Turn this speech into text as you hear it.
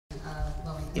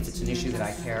if it's an issue that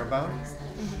I care about,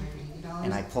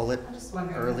 and I pull it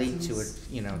early to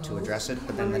to address it,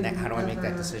 but then how do I make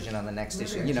that decision on the next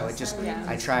issue? It just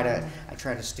I try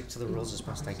to stick to the rules as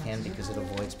best I can because it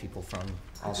avoids people from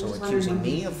also accusing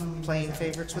me of playing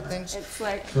favorites with things. It's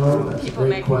like people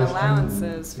making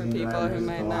allowances for people who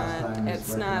might not.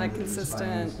 It's not a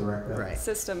consistent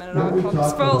system, and it all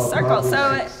comes full circle.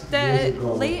 So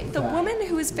the woman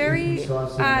who was very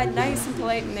nice and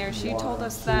polite in there, she told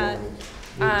us that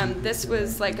this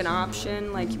was like an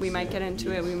option, like we might get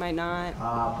into it, we might not,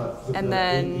 and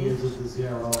then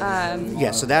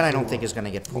yeah, so that I don't think is going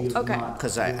to get pulled. Okay.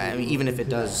 Because I mean, even if it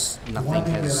does, nothing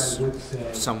has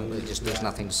there's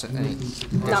nothing's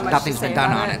been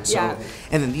done on it. So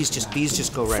and then these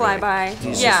just go right fly away. by.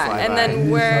 These Yeah, just fly and by. then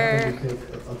we're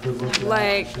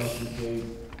like,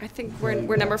 I think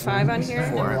we're number 5 on here.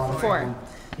 4.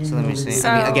 So let me see. So,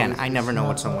 I mean, again, I never know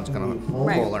what someone's going to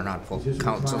pull or not pull.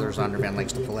 Counselor's Underman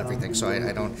likes to pull everything, so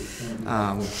I don't.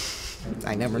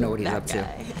 I never know what he's up to.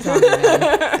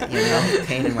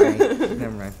 Pain in my.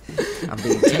 Never mind.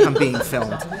 I'm being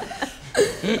filmed.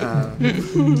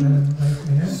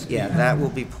 Yeah, that will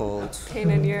be pulled. Pain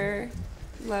in your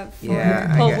love.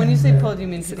 Yeah. When you say pulled, you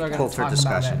mean people are going to pulled for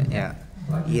discussion. Yeah.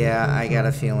 Yeah, I got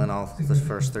a feeling the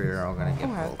first 3 are all going to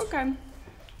get pulled. Okay.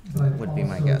 Would be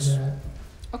my guess.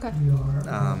 Okay.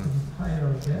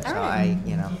 So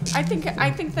I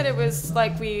think that it was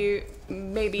like we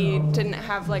maybe didn't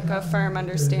have like a firm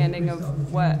understanding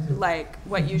of what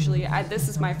usually. This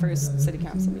is my first city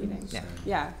council meeting. Yeah.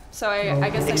 Yeah. So I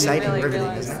guess Exciting, I didn't really riveting,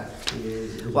 realize.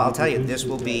 isn't it? Well, I'll tell you, this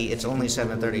will be. It's only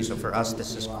 7:30, so for us,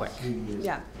 this is quick.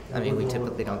 Yeah. I mean, we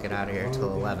typically don't get out of here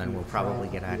till 11. We'll probably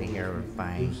get out of here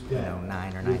by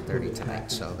 9 or 9:30 tonight.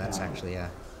 So that's actually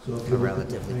a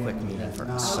relatively quick meeting for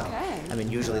us. So, I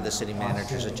mean, usually the city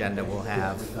manager's agenda will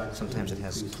have, sometimes it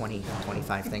has 20,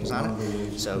 25 things on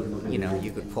it. So,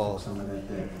 you could pull,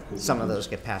 some of those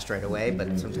get passed right away,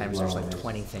 but sometimes there's like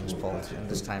 20 things pulled, and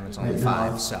this time it's only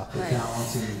 5, so.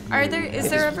 Right.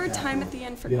 Is there ever time at the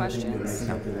end for questions?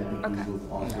 No. Okay.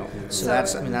 So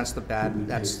that's the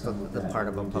part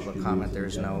of a public comment.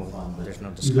 There's no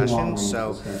discussion,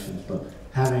 so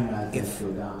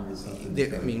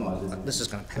this is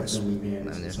going to pass,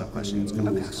 and there's no question it's going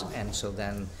to pass. And so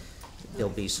then there'll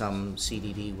be some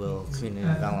community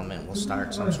development will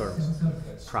start some sort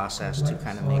of process to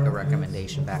kind of make a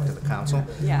recommendation back to the council.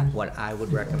 Yeah. What I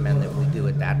would recommend that we do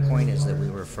at that point is that we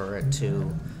refer it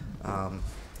to,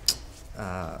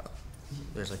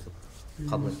 there's like a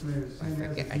public,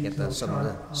 I get some of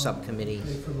the subcommittee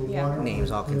names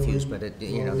all confused, but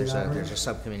there's a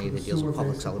subcommittee that deals with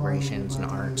public celebrations and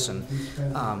arts, and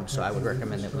so I would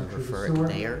recommend that we refer it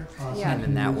there, and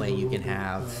then that way you can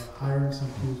have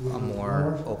a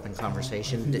more open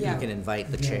conversation. That you can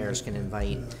invite, the chairs can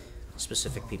invite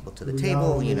specific people to the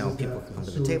table. People can come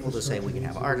to the table to say we can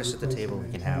have artists at the table,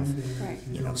 we can have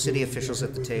city officials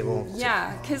at the table.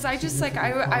 Yeah, because I just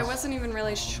I wasn't even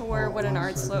really sure what an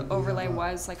arts overlay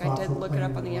was. Like I did look it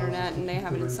up on the internet, and they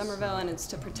have it in Somerville, and it's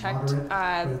to protect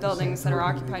buildings that are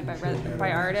occupied by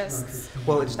artists.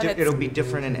 Well, it'll be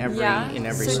different in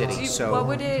every city. So what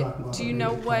would it? Do you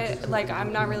know what? Like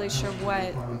I'm not really sure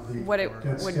what it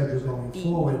would be.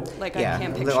 Like I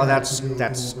can't picture. Well,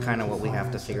 that's kind of what we have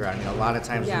to figure out. A lot of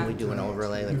times when we do an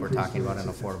overlay, like we're talking about an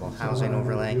affordable housing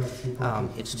overlay,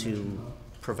 it's to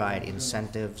provide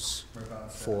incentives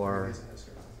for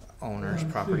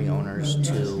property owners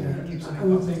to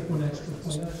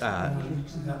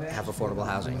have affordable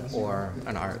housing or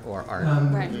an art.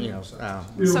 Right.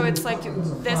 So it's like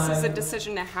this is a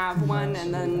decision to have one,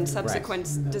 and then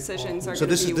subsequent decisions are. So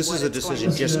this is a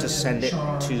decision just to send it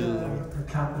to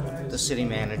the city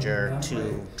manager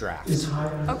to draft.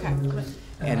 Okay.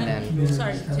 And then,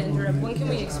 sorry to interrupt, when can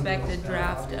we expect a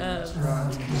draft of?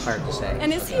 Hard to say.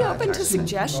 And is he open to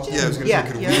suggestions? Yeah, I was going to say,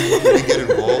 could we get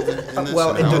involved in this and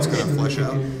how it's going to flesh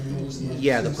out?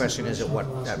 Yeah, the question is at what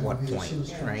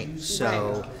point, right?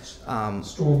 So,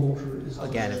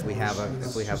 again, if we have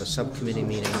a subcommittee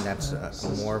meeting, that's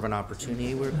more of an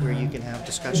opportunity where you can have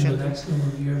discussion.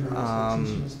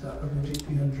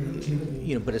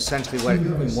 But essentially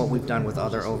what we've done with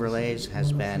other overlays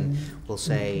has been, we'll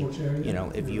say,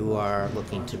 if you are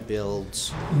looking to build,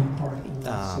 so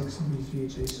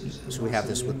we have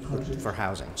this for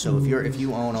housing. So if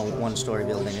you own a 1-story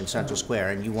building in Central Square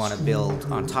and you want to build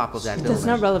on top of that building. That's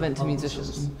not relevant to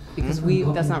musicians because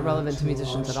that's not relevant to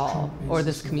musicians at all, or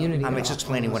this community. I'm just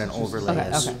explaining what an overlay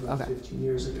is. Okay.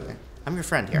 I'm your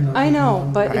friend here. I know,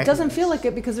 but right? It doesn't feel like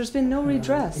it because there's been no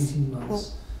redress. Well,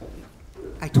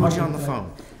 I told you on the phone.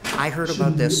 I heard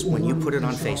about this when you put it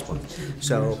on Facebook.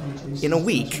 So in a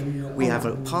week, we have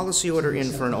a policy order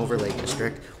in for an overlay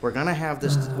district. We're gonna have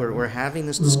this. We're having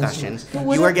this discussion.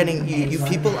 You are getting. You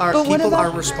people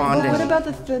are responding. But what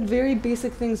about the very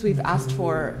basic things we've asked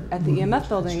for at the EMF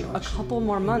building? A couple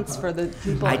more months for the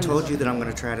people. I told you that I'm going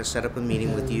to try to set up a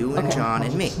meeting with you and John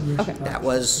and me. Okay. That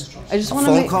was a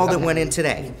phone call that went in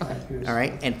today. Okay. All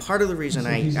right. And part of the reason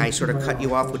I sort of cut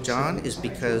you off with John is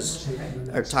because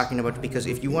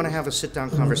if you want to have a sit down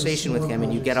conversation with him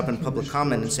and you get up in public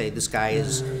comment and say this guy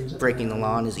is breaking the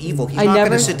law and is evil, he's not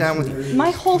going to sit down with you.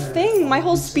 My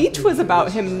whole speech was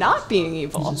about him not being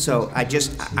evil. So I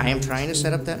am trying to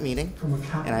set up that meeting,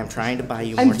 and I'm trying to buy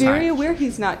you more time. I'm very aware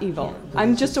he's not evil.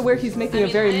 I'm just aware he's making a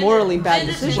very morally bad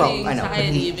decision. Well, I know.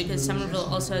 Because Somerville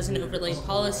also has an overlay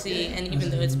policy, and even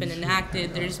though it's been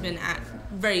enacted, there's been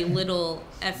very little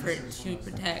effort to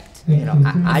protect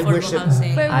I wish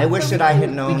housing. I wish that I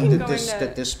had known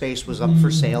that this space was up for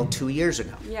sale 2 years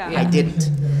ago. Yeah. I didn't.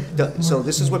 So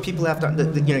this is what people have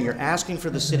to. You're asking for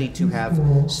the city to have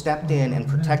stepped in and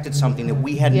protected something that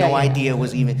we had no idea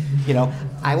was even.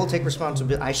 I will take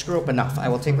responsibility. I screw up enough. I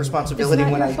will take responsibility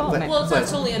when I. Well, it's not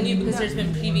solely on you because there's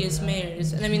been previous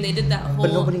mayors, and I mean they did that whole.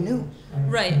 But nobody knew.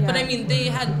 Right, yeah. But I mean they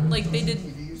had they did.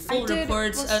 They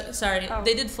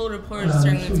did full reports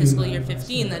during the fiscal year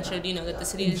 15 that showed, that the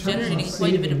city is generating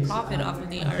quite a bit of profit off of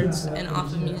the arts and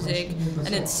off of music,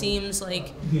 and it seems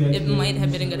like it might have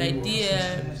been a good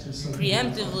idea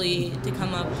preemptively to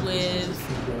come up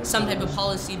with some type of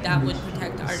policy that would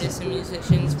protect artists and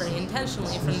musicians very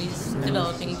intentionally from these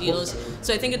developing deals.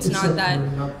 So I think it's not that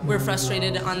we're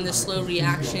frustrated on the slow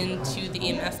reaction to the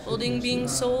EMF building being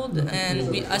sold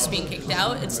and us being kicked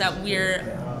out. It's that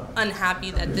we're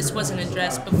unhappy that this wasn't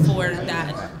addressed before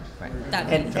that.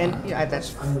 And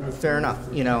that's fair enough.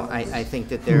 I think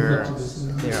that there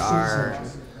are.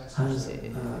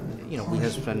 We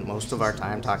have spent most of our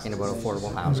time talking about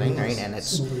affordable housing, right?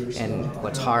 And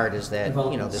what's hard is that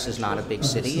this is not a big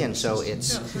city, and so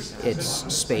its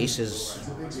space is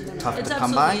tough to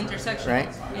come by, right?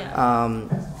 Yeah.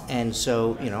 And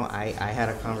so I had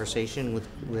a conversation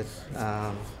with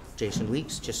Jason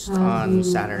Weeks just on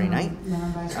Saturday night.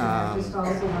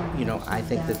 I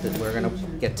think that we're going to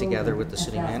get together with the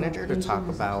city manager to talk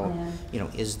about,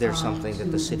 is there something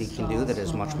that the city can do that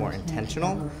is much more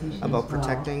intentional about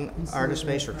protecting artist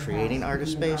space or creating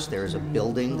artist space? There is a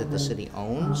building that the city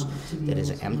owns that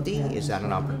is empty. Is that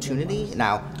an opportunity?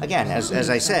 Now, again, as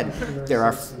I said,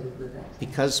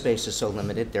 because space is so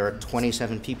limited, there are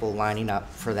 27 people lining up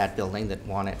for that building that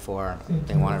want it for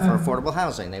affordable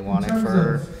housing. They want it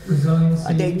for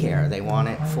a daycare. They want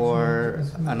it for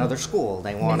another school.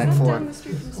 They want it for. Down the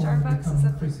street from Starbucks? Is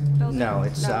that the building? No,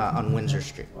 it's on Windsor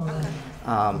Street. Okay.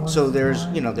 So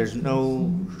there's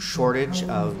no shortage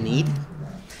of need,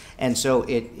 and so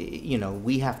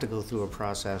we have to go through a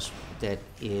process that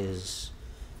is.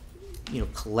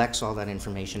 Collects all that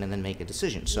information and then make a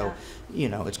decision. So,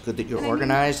 it's good that you're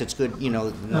organized. It's good,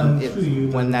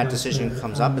 when that decision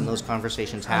comes up and those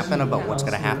conversations happen about what's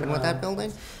going to happen with that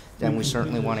building, then we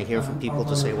certainly want to hear from people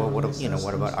to say, well, what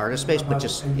about artist space? But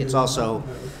it's also.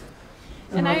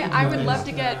 And I would love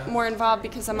to get more involved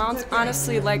because I'm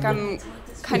honestly I'm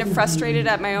kind of frustrated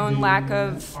at my own lack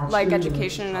of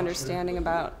education and understanding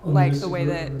about the way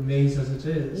that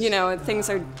things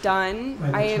are done.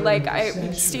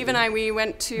 Steve and I, we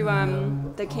went to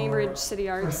the Cambridge City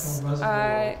Arts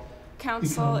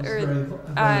Council or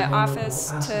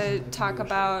office to talk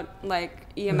about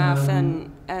EMF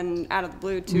and Out of the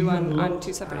Blue too on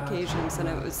two separate occasions, and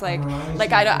it was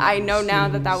I know now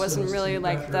that wasn't really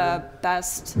the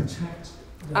best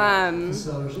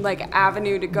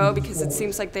avenue to go because it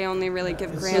seems like they only really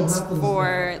give grants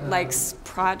for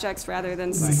projects rather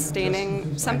than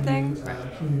sustaining something,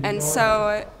 and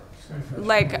so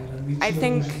I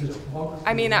think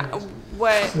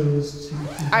what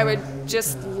I would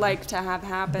just like to have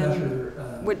happen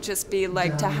would just be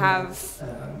to have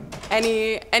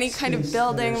any kind of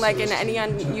building in any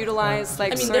unutilized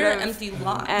there are empty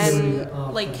lots and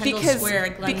Kendall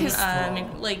Square, Glenn,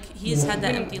 he's had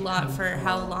that empty lot for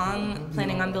how long,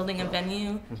 planning on building a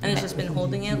venue, and has just been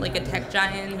holding it a tech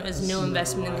giant who has no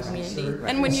investment in the community.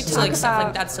 And when you talk about stuff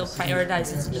like that, still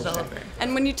prioritized as a developer.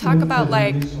 And when you talk about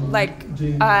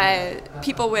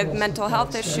people with mental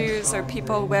health issues or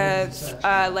people with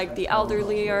the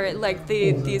elderly or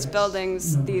these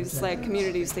buildings, these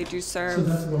communities, they do serve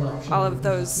all of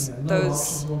those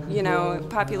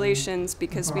populations,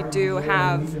 because we do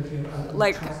have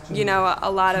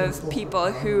a lot of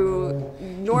people who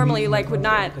normally would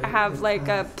not have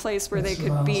a place where they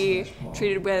could be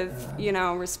treated with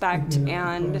respect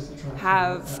and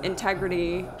have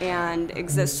integrity and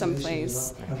exist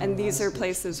someplace, and these are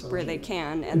places where they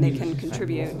can and they can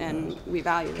contribute, and we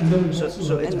value them.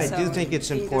 I do think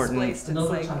it's important.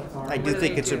 I do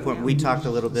think it's important. We talked a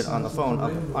little bit on the phone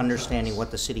of understanding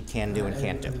what the city can do and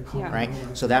can't do, right?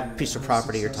 So that piece of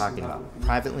property you're talking about,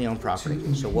 privately owned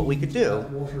property. So what we could do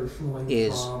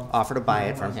is offer to buy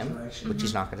it from him, which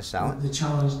he's not going to sell it.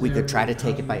 We could try to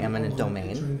take it by eminent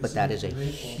domain, but that is a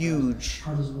huge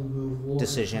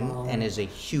decision and is a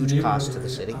huge cost to the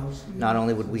city. Not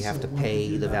only would we have to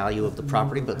pay the value of the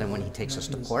property, but then when he takes us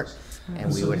to court,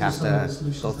 and we would have to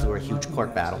go through a huge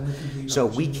court battle. So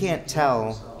we can't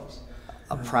tell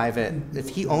a private, if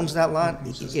he owns that lot,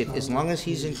 as long as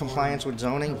he's in compliance with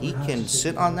zoning, he can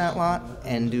sit on that lot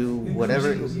and do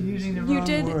whatever. You're using the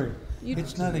wrong word.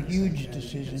 It's not a huge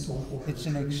decision. It's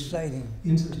an exciting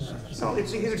decision. Oh,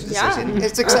 it's a huge decision. Yeah.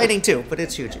 It's exciting too, but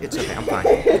it's huge. It's okay. I'm fine.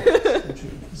 I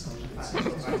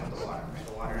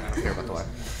don't care about the water.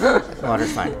 The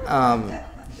water's fine.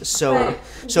 So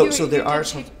there are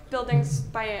some buildings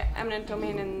by eminent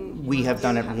domain, and we have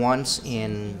done it once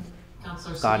in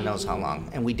God knows how long,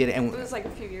 and we did it. And it was a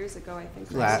few years ago, I think.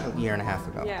 A year and a half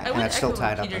ago. Yeah. And it's still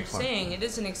tied up. Peter's saying it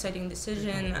is an exciting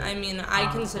decision. I mean, I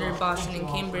consider Boston and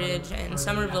Cambridge and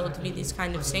Somerville to be these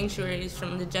kind of sanctuaries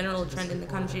from the general trend in the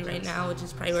country right now, which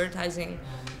is prioritizing,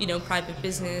 private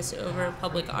business over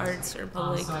public arts or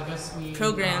public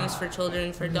programs for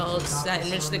children, for adults that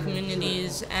enrich the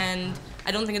communities. And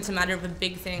I don't think it's a matter of a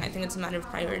big thing. I think it's a matter of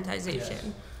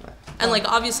prioritization. And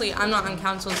obviously I'm not on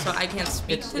council, so I can't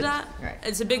speak to that. Right.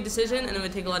 It's a big decision and it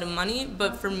would take a lot of money,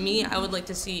 but for me, I would like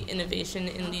to see innovation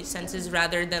in these senses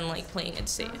rather than playing it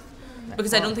safe.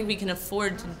 Because I don't think we can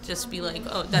afford to just be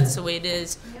oh, that's the way it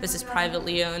is, this is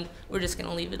privately owned, we're just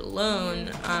gonna leave it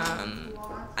alone.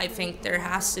 I think there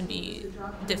has to be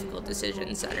difficult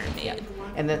decisions that are made.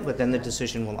 But then the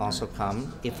decision will also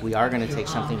come if we are going to take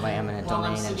something by eminent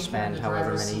domain and spend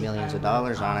however many millions of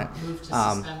dollars on it.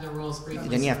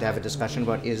 Then you have to have a discussion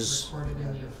about is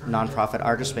nonprofit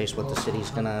artist space what the city's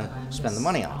going to spend the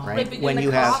money on, right? When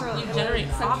you generate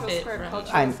profit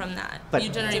from that, you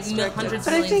generate hundreds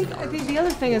of millions of dollars. I think the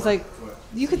other thing is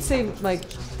you could say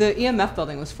the EMF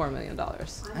building was $4 million.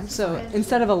 So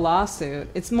instead of a lawsuit,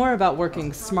 it's more about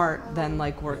working smart than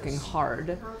working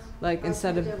hard.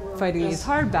 Instead of fighting these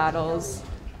hard battles,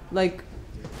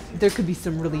 there could be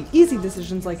some really easy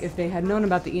decisions. If they had known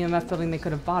about the EMF building, they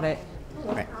could have bought it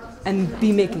and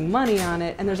be making money on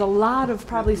it. And there's a lot of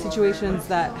probably situations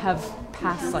that have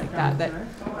passed like that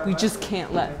we just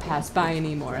can't let pass by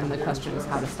anymore. And the question is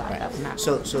how to stop that from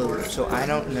happening. So I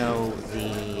don't know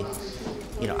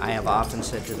I have often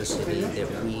said to the city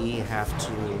that we have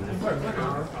to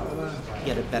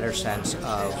get a better sense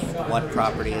of what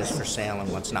property is for sale and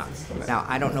what's not. Now,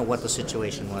 I don't know what the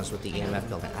situation was with the EMF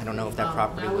building. I don't know if that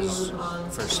property was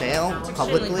for sale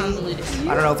publicly.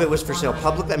 I don't know if it was for sale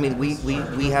publicly. I mean,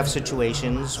 we have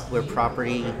situations where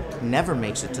property never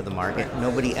makes it to the market.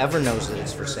 Nobody ever knows that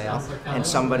it's for sale. And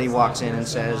somebody walks in and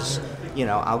says,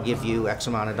 I'll give you X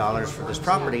amount of dollars for this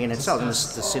property, and it's sold. And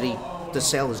the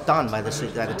sale is done by the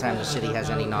time the city has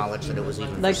any knowledge that it was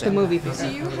even for sale. The movie theater.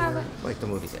 Do you have the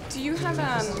movie theater. Do you have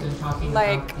a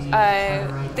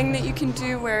thing that you can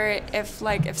do where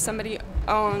if somebody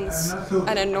owns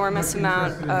an enormous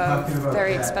amount of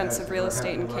very expensive real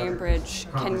estate in Cambridge,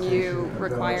 can you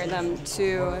require them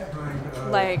to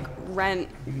rent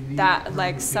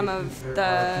that some of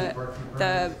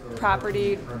the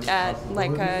property at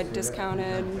a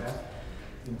discounted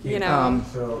Section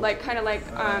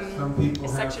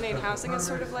 8 housing is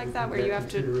sort of like that, where you have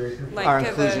to our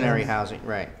inclusionary housing,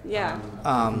 right? Yeah.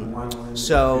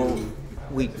 So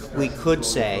we could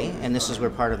say, and this is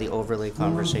where part of the overlay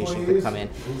conversation could come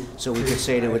in. So we could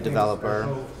say to a developer,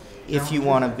 if you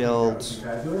want to build,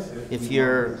 if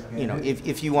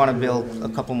you want to build a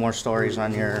couple more stories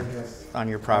on your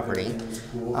property,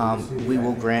 we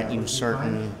will grant you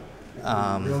certain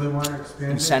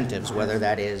incentives, whether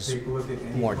that is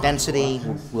more density,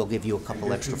 we'll give you a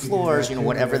couple extra floors,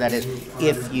 whatever that is,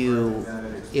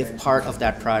 if part of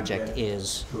that project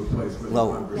is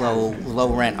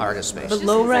low rent artist space. But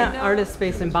low rent artist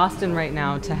space in Boston right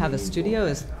now to have a studio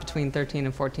is between $1,300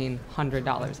 and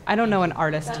 $1,400. I don't know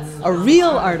a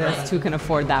real artist who can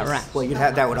afford that rent. Well,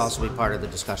 that would also be part of the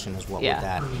discussion is what would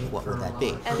that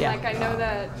be? And I know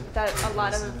that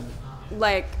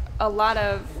a lot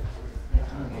of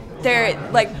they're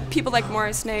like people like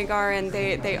Morris Nagar, and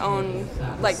they own,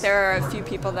 like, there are a few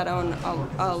people that own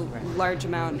a large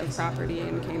amount of property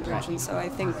in Cambridge, and so I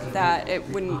think that it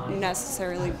wouldn't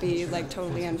necessarily be like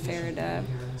totally unfair to.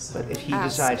 But if he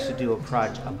decides to do a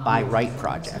by right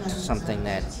project, something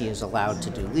that he is allowed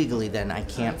to do legally, then I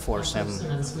can't force him.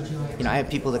 You know, I have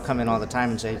people that come in all the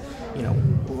time and say, you know,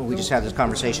 we just had this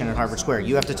conversation at Harvard Square.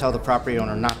 You have to tell the property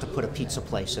owner not to put a pizza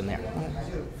place in there.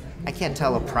 I can't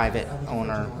tell a private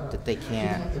owner that they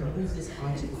can't,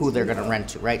 who they're going to rent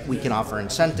to, right? We can offer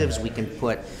incentives. We can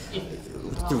put,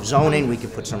 through zoning, we can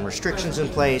put some restrictions in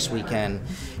place. We can,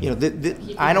 you know,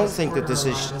 I don't think that this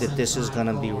is going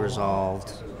to be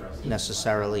resolved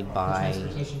necessarily by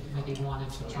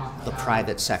the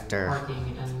private sector,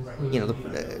 you know,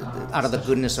 out of the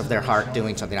goodness of their heart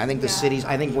doing something. I think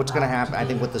what's going to happen, I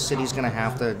think what the city's going to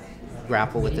have to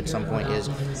grapple with at some point is,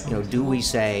 you know, do we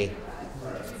say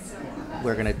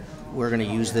we're gonna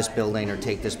use this building or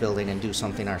take this building and do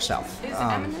something ourselves?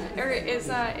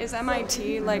 Is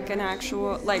MIT like an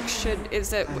actual, like,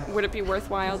 would it be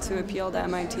worthwhile to appeal to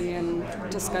MIT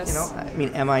and discuss? You know, I mean,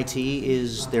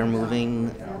 MIT they're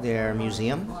moving their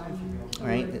museum,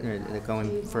 right? They're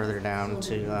going further down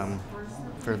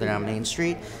Main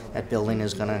Street. That building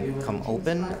is going to come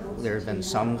open. There have been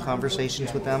some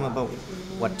conversations with them about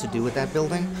what to do with that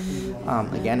building.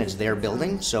 Again, it's their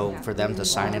building, so for them to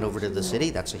sign it over to the city,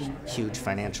 that's a huge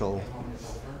financial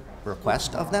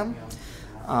request of them.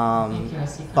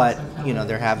 But you know,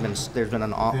 there's been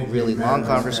a really long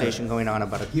conversation going on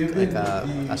about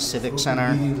a civic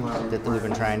center that we've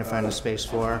been trying to find a space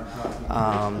for.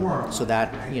 So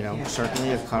that, you know,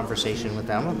 certainly a conversation with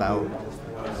them about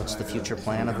what's the future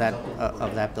plan of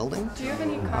that building. Do you have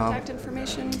any contact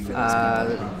information for those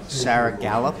people? Sarah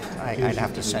Gallup. I'd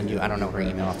have to send you. I don't know her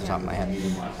email off the top of my head.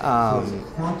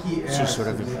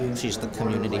 She's the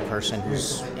community person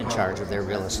who's in charge of their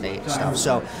real estate stuff.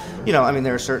 So, you know, I mean,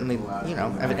 there are certainly, you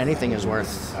know, anything is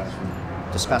worth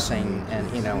discussing and,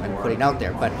 you know, and putting out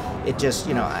there. But it just,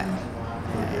 you know, I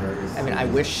mean, I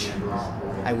wish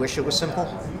it was simple.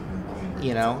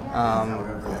 You know.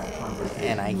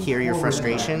 And I hear your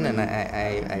frustration, and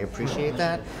I appreciate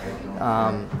that.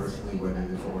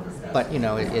 But, you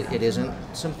know, it isn't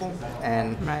simple.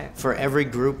 And for every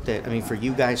group for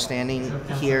you guys standing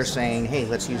here saying, hey,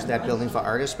 let's use that building for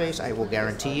artist space, I will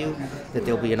guarantee you that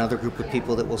there'll be another group of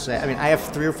people that will say, I mean, I have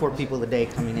 3 or 4 people a day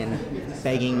coming in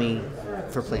begging me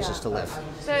for places to live,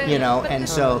 you know, and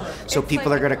so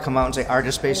people are going to come out and say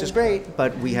artist space is great,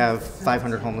 but we have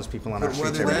 500 homeless people on our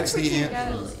streets every day.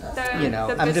 You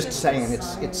know, I'm just saying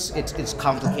it's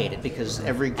complicated because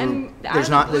every group there's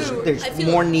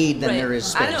more need than there is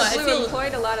space. I feel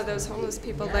employed a lot of those homeless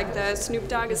people, like the Snoop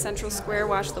Dogg at Central Square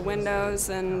washed the windows,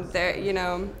 and you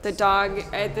know, the dog.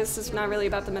 This is not really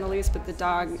about the Middle East, but the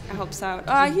dog helps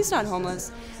out. He's not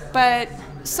homeless, but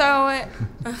so.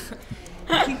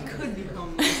 He could be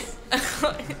homeless.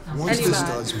 Once Anyway, this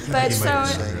does but what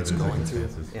saying it's going to,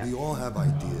 we all have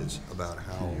ideas about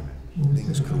how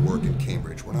things could work in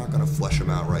Cambridge. We're not going to flesh them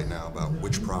out right now about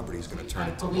which property is going to turn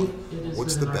into what.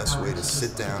 What's the best way to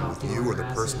sit down with you or the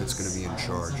person that's going to be in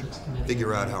charge,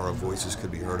 figure out how our voices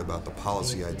could be heard about the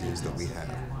policy ideas that we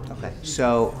have? Okay,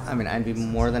 so, I mean, I'd be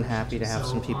more than happy to have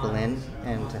some people in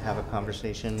and to have a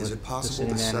conversation with the city manager. Is it possible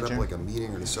to set up like a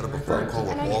meeting or to set up a phone call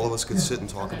where all of us could sit and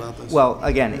talk about this? Well,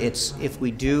 again, if we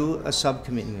do a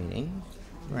subcommittee meeting,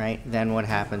 right, then what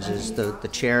happens is the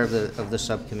chair of the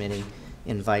subcommittee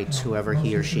invites whoever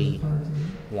he or she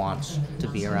wants to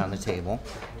be around the table,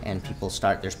 and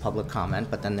there's public comment,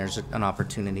 but then there's an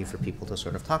opportunity for people to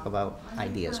sort of talk about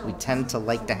ideas. We tend to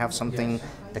like to have something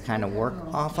to kind of work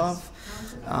off of,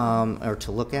 or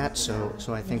to look at, so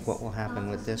I think what will happen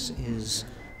with this is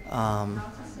it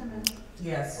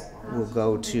will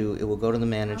go to the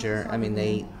manager. I mean,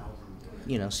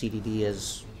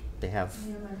 CDD they have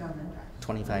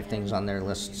 25 things on their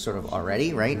list sort of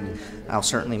already, right? I'll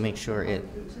certainly make sure it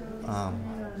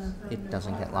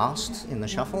doesn't get lost in the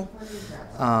shuffle.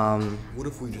 What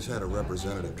if we just had a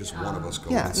representative, just one of us go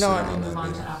and sit on that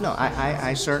meeting? No,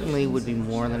 I certainly would be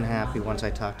more than happy once I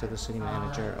talk to the city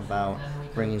manager about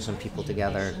bringing some people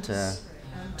together to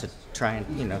try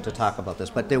and to talk about this.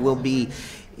 But there will be,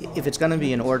 if it's going to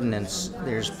be an ordinance,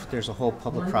 there's a whole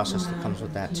public process that comes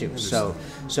with that too. So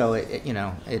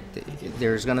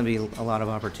there's going to be a lot of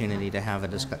opportunity to have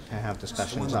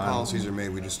discussions when on. the policies are made,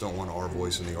 we just don't want our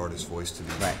voice and the artist's voice to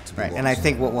be right. And I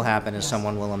think what will happen is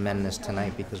someone will amend this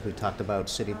tonight because we talked about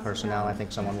city personnel. I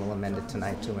think someone will amend it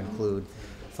tonight to include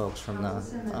folks from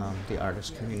the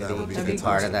artist community would be to be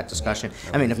part of that discussion.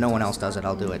 I mean, if no one else does it,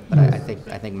 I'll do it. But I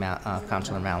think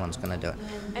Councilor Mallon's going to do it.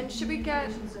 And should we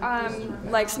get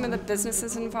like some of the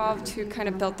businesses involved who kind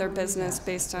of built their business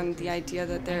based on the idea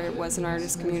that there was an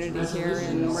artist community here,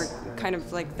 and we're kind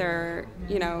of like their,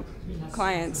 you know,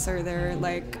 clients or their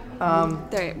like.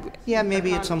 Yeah,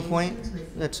 maybe at some point.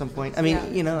 At some point. I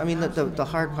mean, you know, I mean, the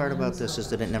hard part about this is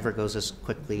that it never goes as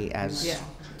quickly as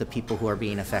the people who are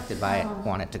being affected by it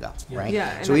want it to go, right?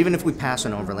 Yeah, so even if we pass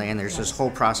an overlay, and there's this whole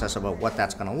process about what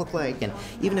that's going to look like, and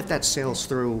even if that sails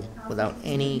through without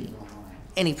any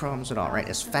problems at all, right,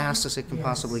 as fast as it can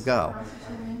possibly go,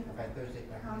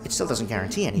 it still doesn't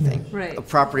guarantee anything. Right. A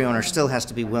property owner still has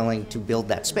to be willing to build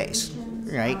that space,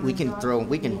 right? We can throw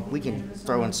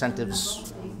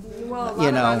incentives. Well,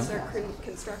 a lot of us are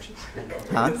construction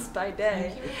workers by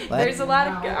day. What? There's a lot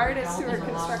of artists who are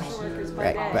construction workers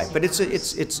by day. Right. But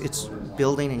it's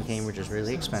building in Cambridge is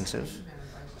really expensive,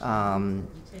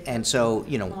 and so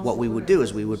you know what we would do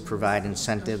is we would provide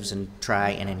incentives and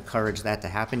try and encourage that to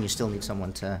happen. You still need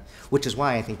someone to, which is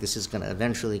why I think this is going to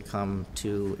eventually come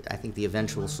to. I think the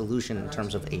eventual solution in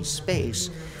terms of a space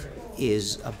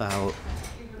is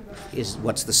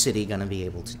what's the city going to be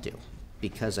able to do,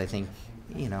 because I think.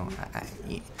 You know,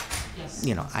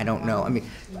 I don't know. I mean,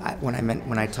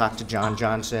 when I talked to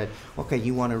John said, "Okay,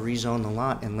 you want to rezone the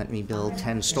lot and let me build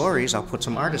 10 stories? I'll put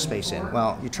some artist space in."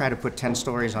 Well, you try to put 10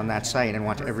 stories on that site and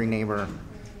watch every neighbor,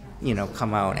 you know,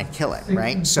 come out and kill it,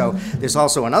 right? So there's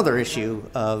also another issue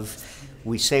of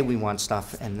we say we want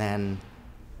stuff, and then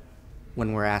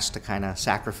when we're asked to kind of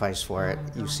sacrifice for it,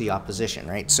 you see opposition,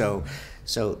 right? So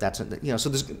that's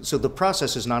so the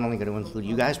process is not only going to include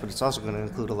you guys, but it's also going to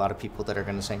include a lot of people that are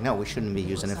going to say, no, we shouldn't be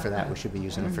using it for that. We should be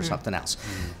using it for something else.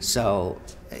 So,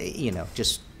 you know,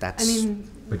 just that's. I mean,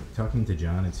 but talking to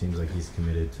John, it seems like he's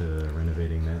committed to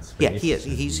renovating that space. Yeah, he is.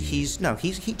 He's John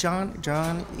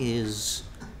is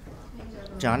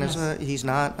he's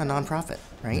not a nonprofit,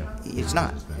 right? Yeah. He's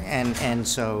not, and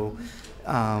so.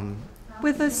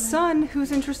 With a son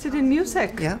who's interested in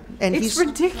music. Yeah, and it's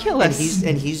ridiculous.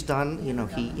 And he's done.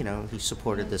 He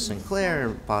supported the Sinclair,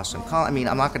 Boston Calling. I mean,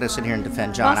 I'm not going to sit here and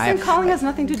defend John. Boston Calling has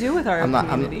nothing to do with our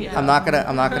community. I'm not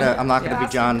gonna be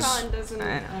John's.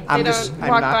 They don't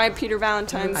walk by Peter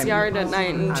Valentine's yard at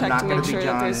night and check to make sure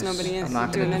that there's nobody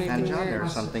doing anything John. weird. There are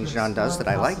some things John does that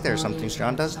I like. There are some things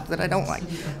John does that I don't like.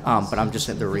 But I'm just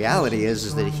saying the reality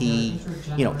is that he,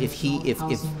 you know, if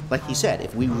like he said,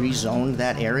 if we rezoned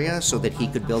that area so that he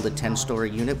could build a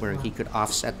 10-story unit where he could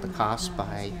offset the cost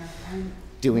by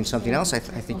doing something else, I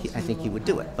think he would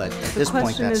do it. But at this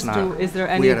point, that's not. Is there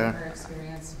any? We're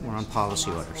on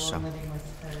policy orders, so.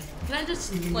 Can I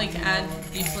just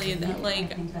add briefly that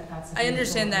I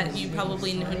understand that you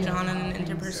probably know John on an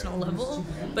interpersonal level,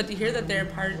 but to hear that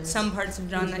there are some parts of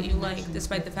John that you like,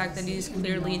 despite the fact that he's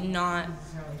clearly not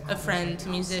a friend to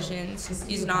musicians,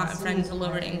 he's not a friend to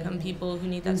lower income people who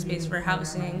need that space for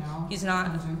housing, he's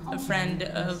not a friend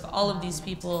of all of these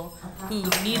people who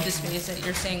need the space that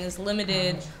you're saying is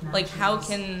limited, how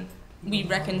can we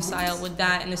reconcile with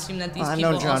that and assume that these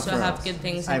people also have good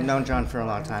things? I've known John for a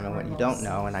long time, and what you don't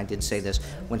know, and I did say this,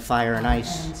 when Fire and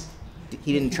Ice,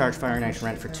 he didn't charge Fire and Ice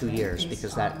rent for 2 years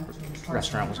because that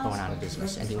restaurant was going out of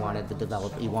business, and he wanted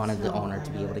the owner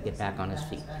to be able to get back on his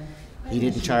feet. He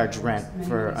didn't charge rent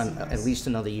for at least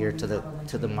another year to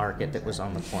the market that was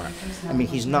on the corner. I mean,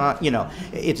 he's not,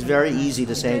 it's very easy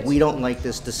to say, we don't like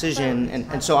this decision.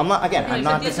 And so I'm not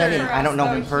defending, I don't know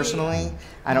him personally.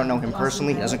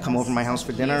 He doesn't come over to my house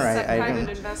for dinner. I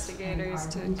private investigators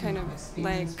to kind of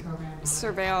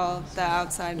surveil the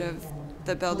outside of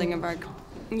the building of our,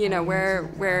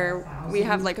 where we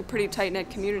have a pretty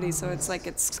tight-knit community. So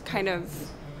it's kind of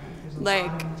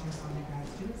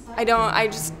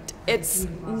it's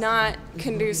not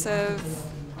conducive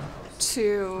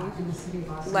to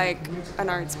an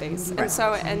art space. And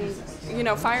so,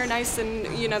 Fire and Ice and,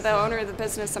 the owner of the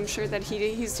business, I'm sure that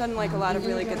he's done a lot of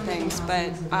really good things, but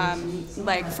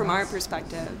from our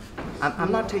perspective.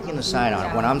 I'm not taking a side on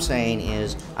it. What I'm saying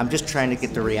is I'm just trying to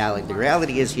get the reality. The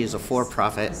reality is he is a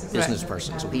for-profit business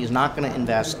person, so he is not going to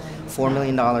invest $4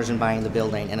 million in buying the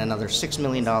building and another $6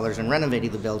 million in renovating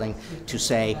the building to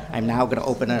say, I'm now going to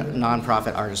open a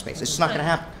nonprofit artist space. It's just not going to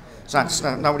happen. It's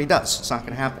not what he does. It's not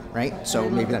going to happen, right? So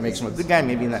maybe that makes him a good guy.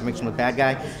 Maybe that makes him a bad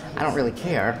guy. I don't really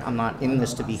care. I'm not in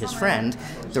this to be his friend.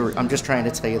 I'm just trying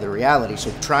to tell you the reality.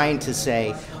 So trying to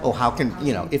say, oh, how can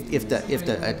if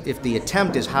the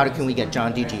attempt is how can we get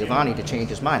John DiGiovanni to change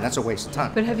his mind? That's a waste of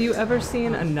time. But have you ever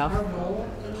seen enough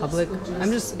public?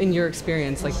 I'm just in your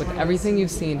experience, with everything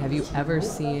you've seen, have you ever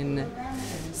seen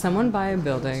someone buy a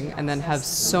building and then have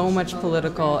so much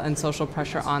political and social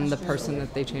pressure on the person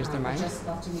that they change their mind?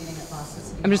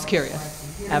 I'm just curious.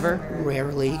 Ever?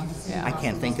 Rarely. Yeah. I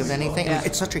can't think of anything. Yeah.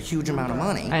 It's such a huge amount of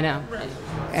money. I know.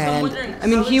 And I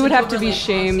mean, he would have to be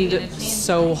shamed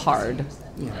so hard.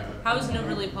 How is an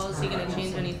overlay policy going to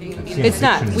change anything? It's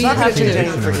not. We not have gonna to change do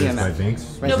anything for Eviction orders EMF. by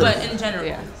banks? Right? No, but in general.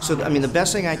 Yeah. So, I mean, the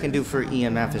best thing I can do for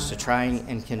EMF is to try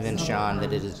and convince John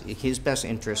that it is his best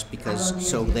interest, because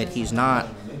so that he's not,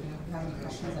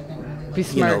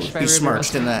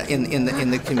 besmirched in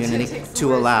the community,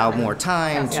 to allow more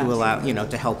time, to allow,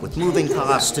 to help with moving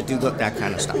costs, to do that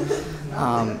kind of stuff.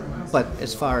 But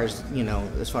as far as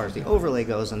the overlay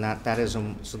goes, and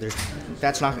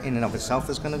that's not in and of itself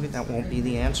that won't be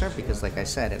the answer, because like I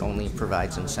said, it only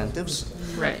provides incentives.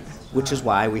 Right. Which is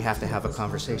why we have to have a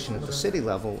conversation at the city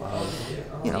level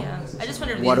of, I just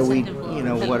wonder if what the do we, incentive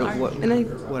will what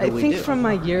And what I do we think do? from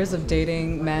my years of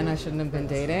dating men I shouldn't have been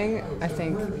dating, I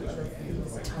think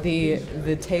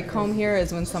the take home here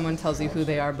is when someone tells you who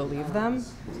they are, believe them.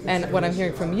 And what I'm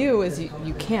hearing from you is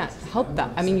you can't help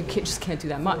that. I mean, you just can't do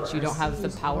that much. You don't have the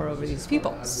power over these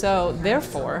people. So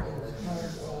therefore,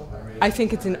 I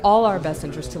think it's in all our best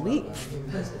interest to leave.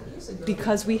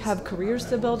 Because we have careers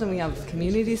to build, and we have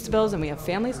communities to build, and we have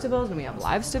families to build, and we have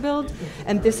lives to build,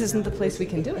 and this isn't the place we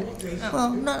can do it.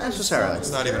 Well, not necessarily.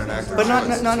 It's not even an active. But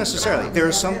not necessarily. There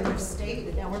are some.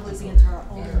 State, now we're losing into our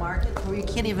own market where you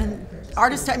can't even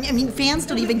artists. I mean, fans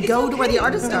don't even go to where the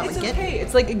artists are. It's okay.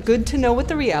 It's like good to know what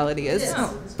the reality is.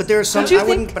 But there are some. Don't you I think-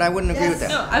 wouldn't. But I wouldn't agree with that.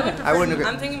 No, I would prefer. I wouldn't agree.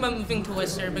 I'm thinking about moving to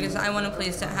Worcester because I want a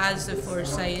place that has the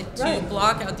foresight to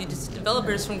block out these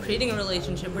developers from creating a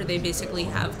relationship where they basically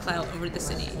have clout over the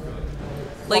city.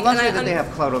 Well, not that they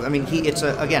have clout over. I mean, it's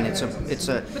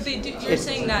a. But they do. You're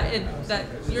saying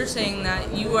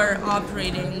that you are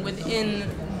operating within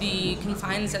the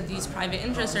confines that these private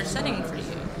interests are setting for you.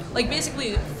 Like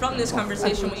basically, from this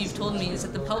conversation, what you've told me is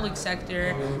that the public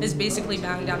sector is basically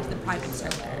bowing down to the private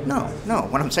sector. No.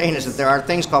 What I'm saying is that there are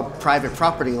things called private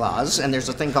property laws, and there's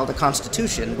a thing called the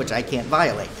Constitution, which I can't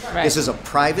violate. Right. This is a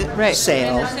private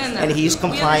sale, We understand that. and he's We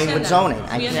complying with understand zoning.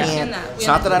 that. I We can't. understand that. It's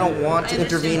not that I don't want to I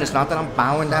understand intervene. that. It's not that I'm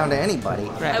bowing down to anybody.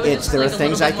 Right. I would It's just there are like a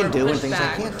things I little can bit do more and things I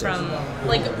pushback can't do. from,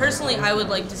 like, personally, I would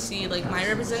like to see, like, my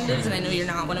representatives, and I know you're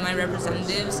not one of my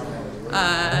representatives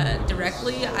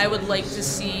directly, I would like to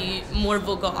see more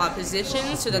vocal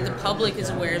opposition so that the public is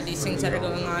aware of these things that are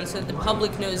going on, so that the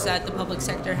public knows that the public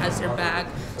sector has their back,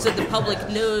 so that the public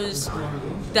knows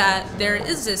that there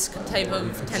is this type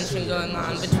of tension going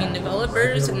on between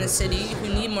developers in the city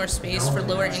who need more space for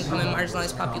lower income and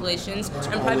marginalized populations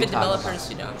and private developers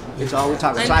who don't. It's all we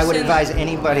talk about. I So I would understand advise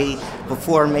anybody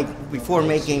before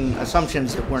making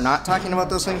assumptions that we're not talking about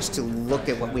those things to look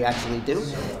at what we actually do.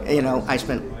 I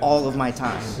spent all of my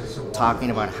time talking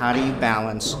about how do you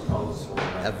balance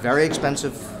a very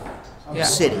expensive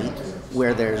city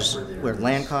where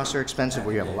land costs are expensive,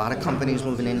 where you have a lot of companies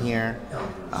moving in here.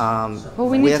 Well,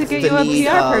 we need to with get the you a need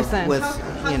PR of- person.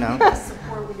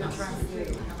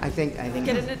 I think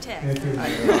Get an attack.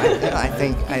 I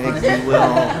think we will.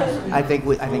 I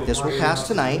think this will pass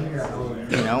tonight.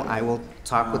 I will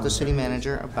talk with the city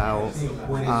manager about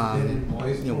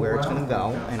where it's going to go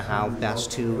and how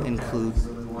best to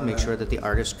make sure that the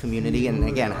artist community, and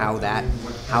again how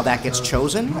that gets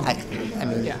chosen.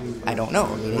 I don't know.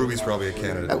 Ruby's probably a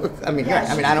candidate. I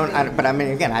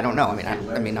don't know.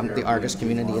 The artist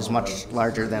community is much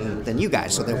larger than you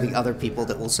guys, so there'll be other people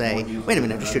that will say, wait a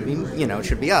minute, it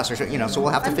should be us, or so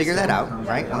we'll have to figure that out,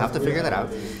 right? We'll have to figure that out.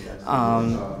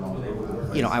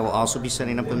 I will also be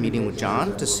setting up a meeting with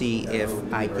John to see if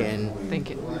I can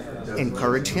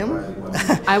encourage him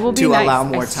I will be to nice. allow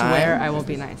more I time. swear I will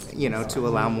be nice. To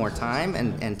allow more time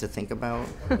and to think about,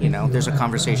 there's a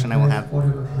conversation I will have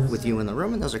with you in the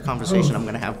room, and there's a conversation I'm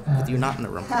going to have with you not in the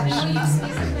room.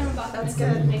 That's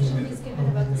good information he's given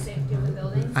about the safety of the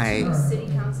building to city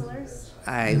councilors.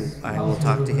 I will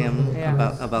talk to him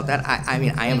about that.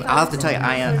 I'll have to tell you,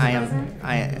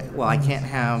 I can't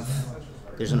have,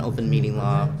 there's an open meeting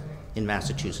law in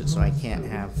Massachusetts, so I can't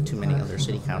have too many other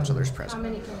city councilors present. How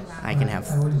many can you have? I can have,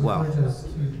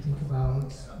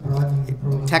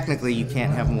 technically you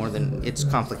can't have more than, it's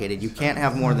complicated. You can't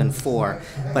have more than 4,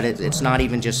 but it's not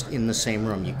even just in the same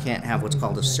room. You can't have what's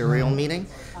called a serial meeting.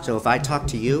 So if I talk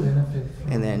to you,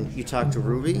 and then you talk to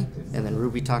Ruby, and then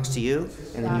Ruby talks to you,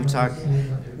 and then you talk,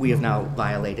 we have now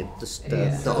violated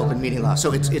the open meeting law.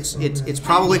 So it's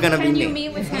probably going to be me. Can you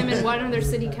meet with him and one other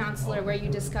city councilor where you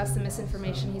discuss the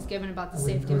misinformation he's given about the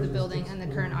safety of the building and the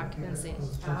current occupancy?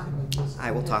 I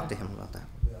will talk to him about that.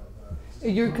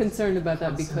 You're concerned about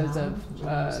that because of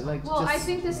like. Well, just I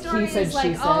think the story he said, is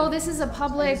like, she oh, said. this is a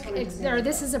public or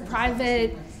this is a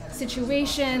private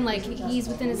situation. Like he's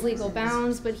within his legal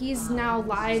bounds, but he's now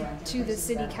lied to the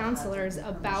city councilors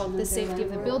about the safety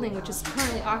of the building, which is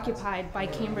currently occupied by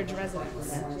Cambridge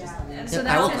residents. So is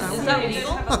that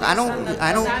legal? Look, I don't.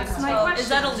 That's my question. Is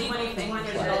that a legal thing for a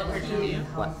developer to do?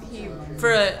 What?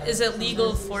 Is it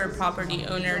legal for a property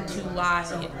owner to lie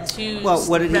to Well,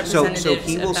 what did he, so representatives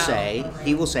he will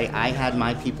about- say, I had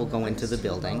my people go into the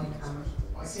building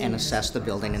and assess the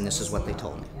building, and this is what they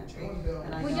told me.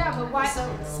 Well, yeah, but why?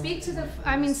 Speak to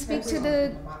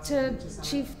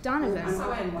Chief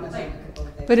Donovan.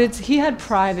 But he had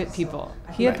private people.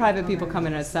 He had private people come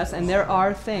in and assess, and there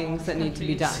are things that need to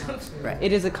be done. Right.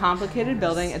 It is a complicated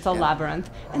building. It's a labyrinth,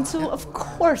 and so of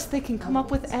course they can come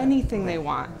up with anything they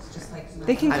want.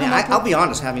 They can. I'll be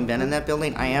honest. Having been in that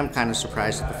building, I am kind of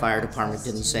surprised that the fire department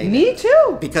didn't say that. Me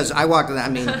too. Because I walked in. I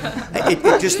mean,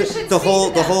 it just the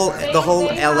whole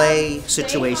LA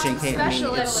situation came.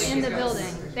 Specialists in the building.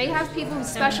 They have people who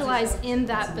specialize in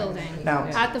that building Now,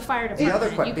 at the fire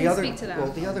department. You can speak to them.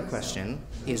 Well, the other question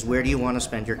is, where do you want to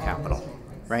spend your capital?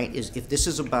 Right? Is if this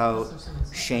is about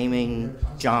shaming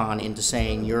John into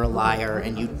saying you're a liar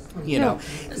and you know,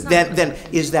 then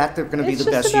is that going to be the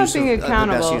best use of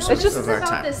our about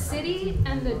time? the city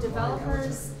and the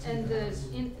developers and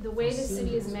the way the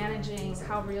city is managing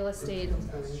how real estate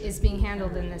is being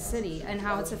handled in the city and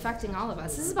how it's affecting all of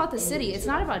us. This is about the city. It's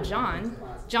not about John.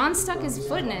 John stuck his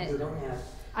foot in it.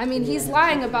 I mean, he's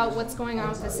lying about what's going on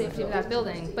with the safety of that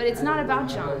building, but it's not about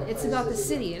John. It's about the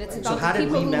city, and it's about the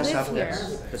people who live here. So how did we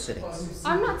mess up the city?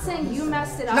 I'm not saying you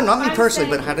messed it up. No, not me I'm personally,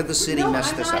 saying- but how did the city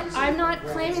mess this up? I'm not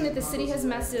claiming that the city has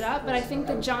messed it up, but I think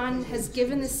that John has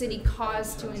given the city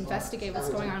cause to investigate what's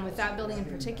going on with that building in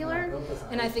particular,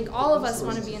 and I think all of us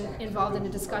want to be involved in a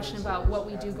discussion about what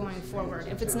we do going forward.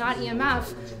 If it's not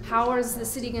EMF, how is the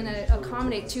city going to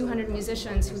accommodate 200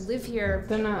 musicians who live here,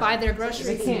 buy their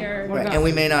groceries here? Right. And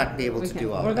we may not be able to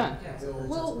do all We're of that. done.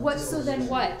 Well, so then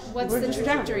what? What's the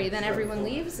trajectory? Then everyone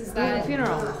leaves? Is that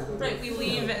funeral? Right, we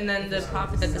leave and then the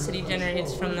profit that the city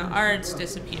generates from the arts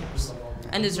disappears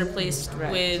and is replaced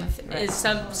is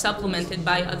supplemented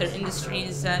by other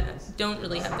industries that don't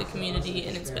really have the community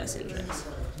in its best interest.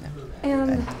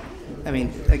 And I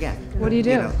mean, again, what do you do?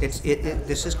 You know, this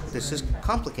is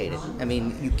complicated. I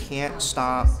mean, you can't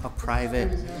stop a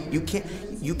private. You can't.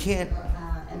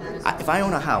 If I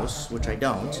own a house, which I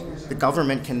don't, the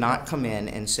government cannot come in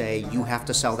and say you have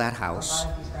to sell that house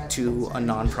to a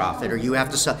nonprofit, or you have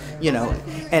to sell, you know,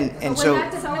 and so. When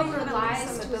that developer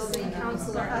lies to the building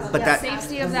counselor about But the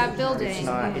safety of that building. It's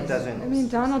not. It doesn't. I mean,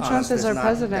 Donald Trump is our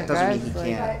president, That doesn't guys. mean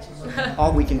he can't.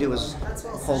 All we can do is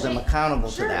hold him accountable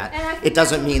to and I that. think It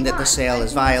doesn't that's mean what that we the sale want.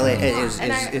 is violated.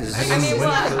 I mean,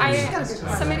 well,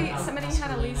 somebody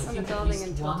had a lease on the building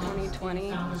until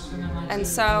 2020, and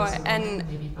so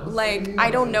like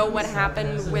I don't know what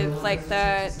happened with like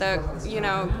the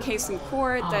case in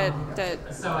court that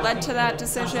led to that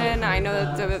decision. I know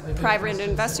that the private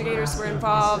investigators were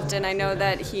involved, and I know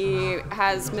that he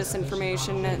has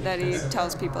misinformation that he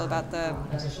tells people about the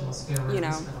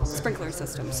sprinkler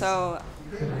system. So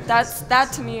that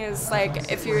to me is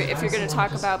like if you're going to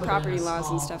talk about property laws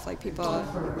and stuff, like people.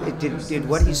 Did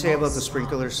what he say about the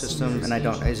sprinkler system? And I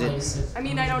don't. Is it? I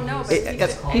mean, I don't know.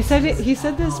 But He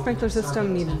said the sprinkler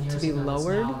system needed to be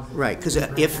lowered. Right, because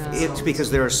if it's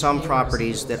because there are some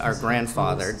properties that are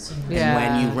grandfathered, Yeah. and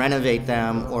when you renovate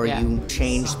them or you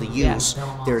change the use,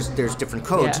 there's different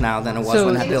codes now than it was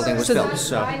when that building was built.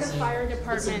 So. By the fire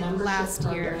department last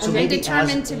year, So and they maybe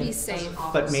determined to be safe.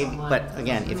 But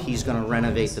again, if he's going to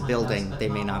renovate the building, they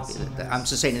may not be. I'm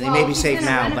just saying they may be safe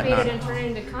now, but not. Renovate it and turn it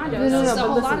into condos. There's a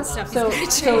whole lot of stuff. So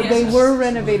they were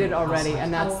renovated already,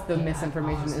 and that's the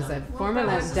misinformation is that the former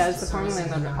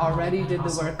landlord, already did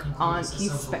the work on. He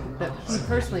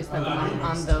personally spent the money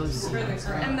on those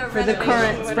for the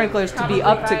current sprinklers to be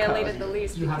up to code. Violated the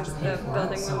lease because the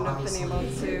building wouldn't have been able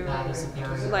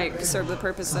to like serve the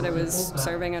purpose that it was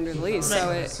serving under the lease.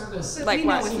 So it like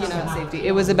what Safety.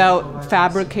 It was about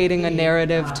fabricating a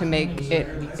narrative to make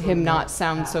him not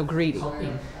sound so greedy,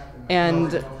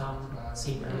 and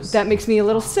that makes me a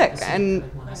little sick. And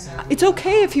it's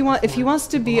okay if he wants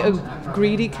to be a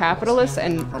greedy capitalist.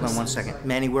 And Hold on 1 second,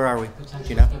 Manny, where are we? Do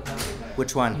you know?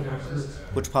 Which one?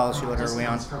 Which policy letter are we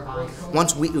on?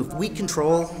 If we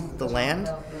control the land,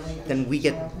 then we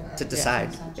get to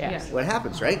decide what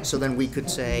happens, right? So then we could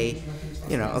say,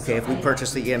 you know, okay, if we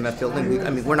purchase the EMF building, I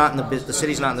mean, we're not in the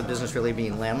city's not in the business really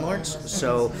being landlords,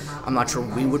 so I'm not sure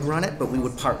we would run it, but we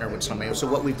would partner with somebody. So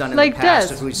what we've done in Like the past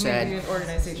this, is we said,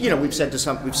 you know, we've said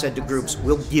to groups,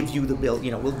 we'll give you the build,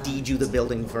 you know, we'll deed you the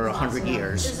building for 100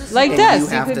 years. Like and this, you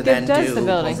you have could to give then Des the do.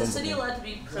 building. Is the city allowed to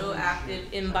be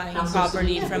proactive in buying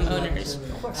property from owners?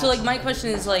 So like my question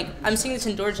is like, I'm seeing this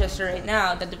in Dorchester right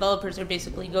now, that developers are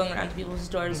basically going around to people's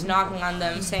doors, knocking on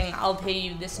them, saying, I'll pay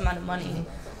you this amount of money.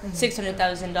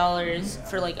 $600,000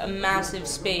 for like a massive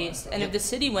space, and if the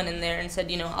city went in there and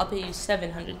said, you know, I'll pay you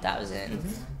 $700,000,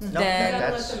 No,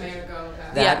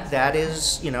 then that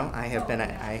is, you know, I have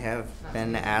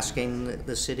been asking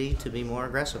the city to be more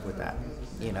aggressive with that.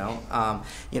 You know,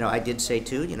 I did say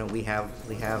too, you know, we have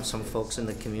some folks in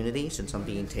the community, since I'm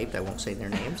being taped, I won't say their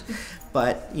names,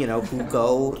 but you know, who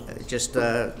go just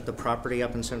the property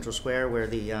up in Central Square where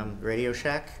the Radio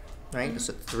Shack, right? It's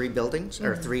 3 buildings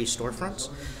or 3 storefronts,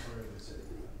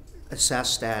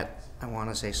 assessed at, I want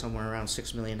to say somewhere around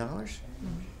 $6 million.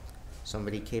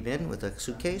 Somebody came in with a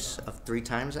suitcase of 3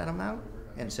 times that amount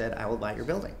and said, I will buy your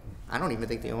building. I don't even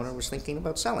think the owner was thinking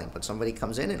about selling, but somebody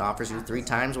comes in and offers you 3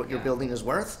 times what your building is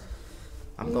worth.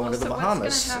 I'm going to the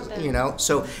Bahamas, you know.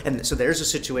 So there's a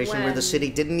situation where the city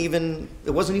didn't even,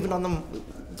 it wasn't even on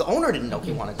the owner didn't know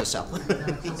he wanted to sell,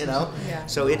 you know.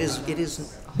 So it is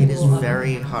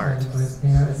very hard.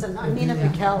 Listen, I'm Nina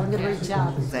Piquel. I'm going to reach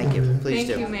out. Thank you. Please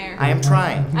Thank do. you, Mayor. I am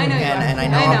trying. I know you are. And I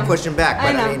know I know. I'm pushing back,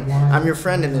 but I mean, I'm your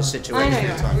friend in this situation. I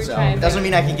know you are. We're So trying it to- doesn't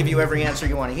mean I can give you every answer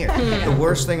you want to hear. The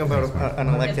worst thing about an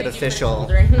elected official,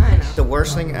 I know. the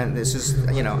worst thing, and this is,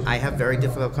 you know, I have very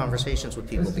difficult conversations with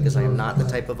people because I am not the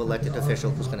type of elected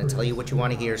official who's going to tell you what you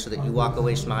want to hear so that you walk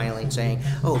away smiling saying,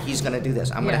 oh, he's going to do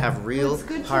this. I'm going to have real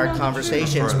hard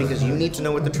conversations because you need to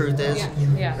know what the truth is,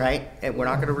 Yeah. right? And we're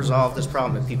not going to resolve this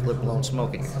problem if people are blowing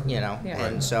smoke at you, you know? Yeah.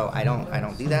 And so I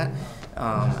don't do that.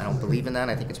 I don't believe in that.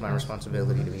 I think it's my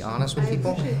responsibility to be honest with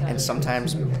people. And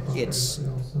sometimes it's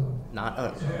not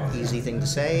an easy thing to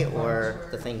say or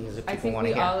the things that I people think want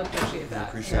to we hear. all appreciate that.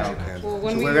 Appreciate you, Ken. Well,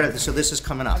 when So we we're gonna. So this is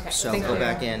coming up. Okay, So thank go you.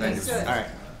 back in. And, Let's do it. all right.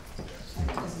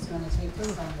 This is going to take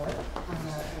place on what? On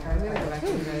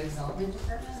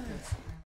the